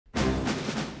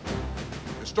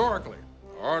Historically,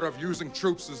 the art of using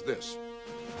troops is this.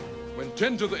 When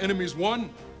 10 to the enemy's 1,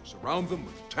 surround them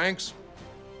with tanks,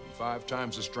 and 5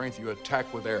 times the strength you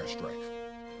attack with airstrike.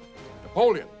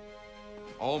 Napoleon,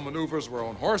 all maneuvers were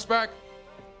on horseback.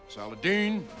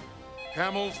 Saladin,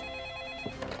 camels.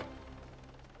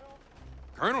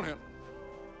 Colonel Hitler.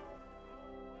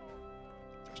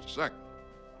 Just a second.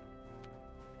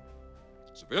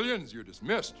 Civilians, you're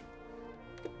dismissed.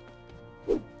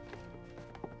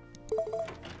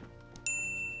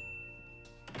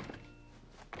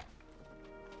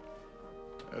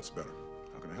 That's better.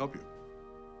 How can I help you?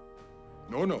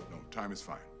 No, time is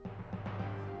fine.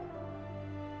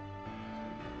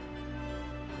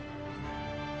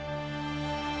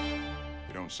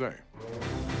 You don't say.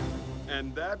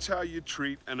 And that's how you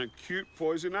treat an acute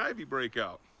poison ivy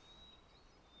breakout.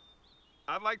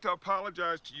 I'd like to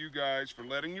apologize to you guys for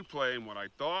letting you play in what I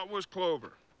thought was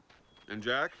clover. And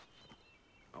Jack,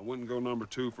 I wouldn't go number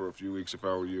 2 for a few weeks if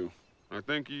I were you. I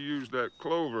think you used that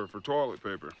clover for toilet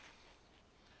paper.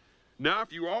 Now,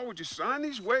 if you all would just sign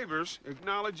these waivers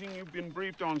acknowledging you've been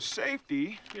briefed on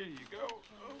safety. Here you go.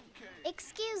 Okay.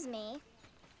 Excuse me.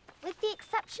 With the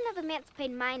exception of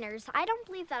emancipated minors, I don't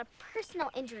believe that a personal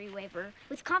injury waiver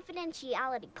with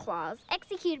confidentiality clause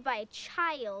executed by a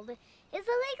child is a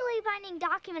legally binding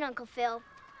document, Uncle Phil.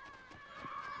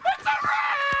 It's a raid!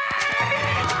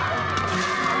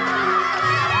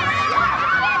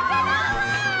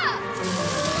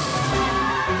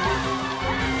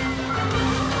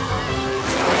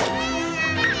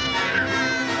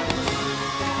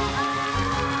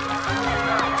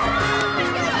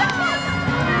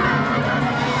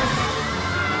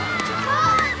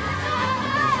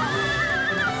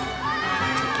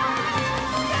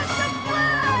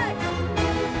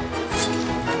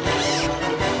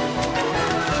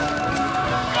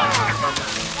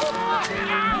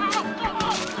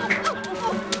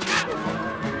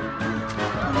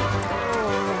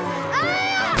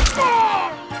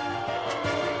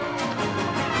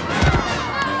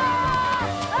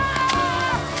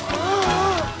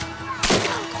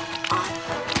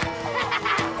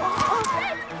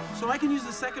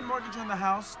 Mortgage on the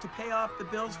house to pay off the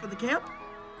bills for the camp?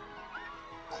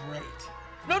 Great.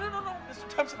 No, Mr.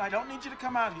 Thompson, I don't need you to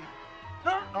come out here.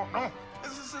 No.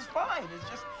 This is fine. It's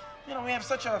just, you know, we have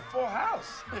such a full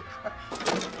house.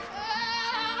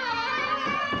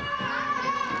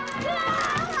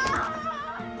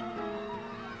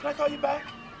 Can I call you back?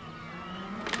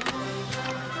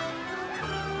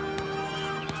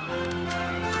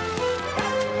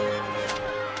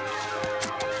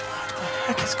 What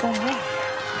the heck is going on?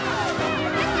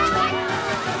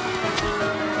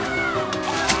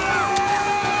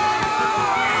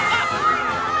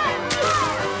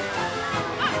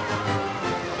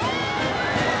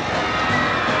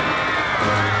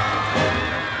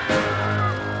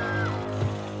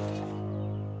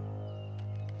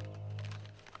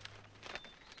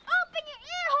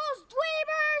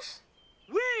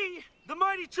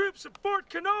 Troops of Fort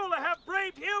Canola have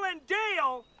braved hill and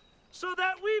dale so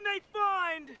that we may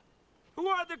find who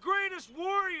are the greatest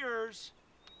warriors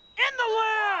in the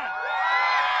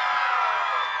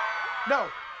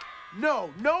land!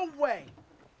 No way!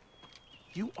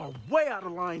 You are way out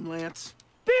of line, Lance.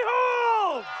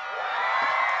 Behold!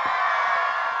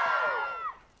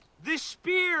 The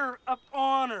spear of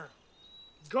honor,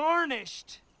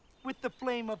 garnished with the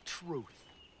flame of truth.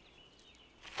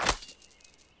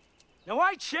 Now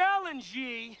I challenge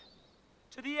ye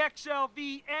to the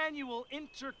XLV annual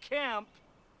Inter-Camp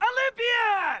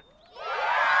Olympiad!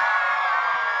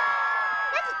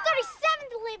 That's the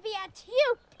 37th Olympiad to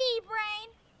you, pea-brain!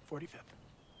 45th.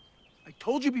 I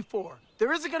told you before,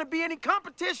 there isn't gonna be any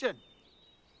competition.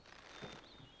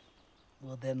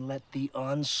 Well, then let the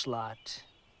onslaught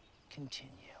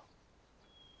continue.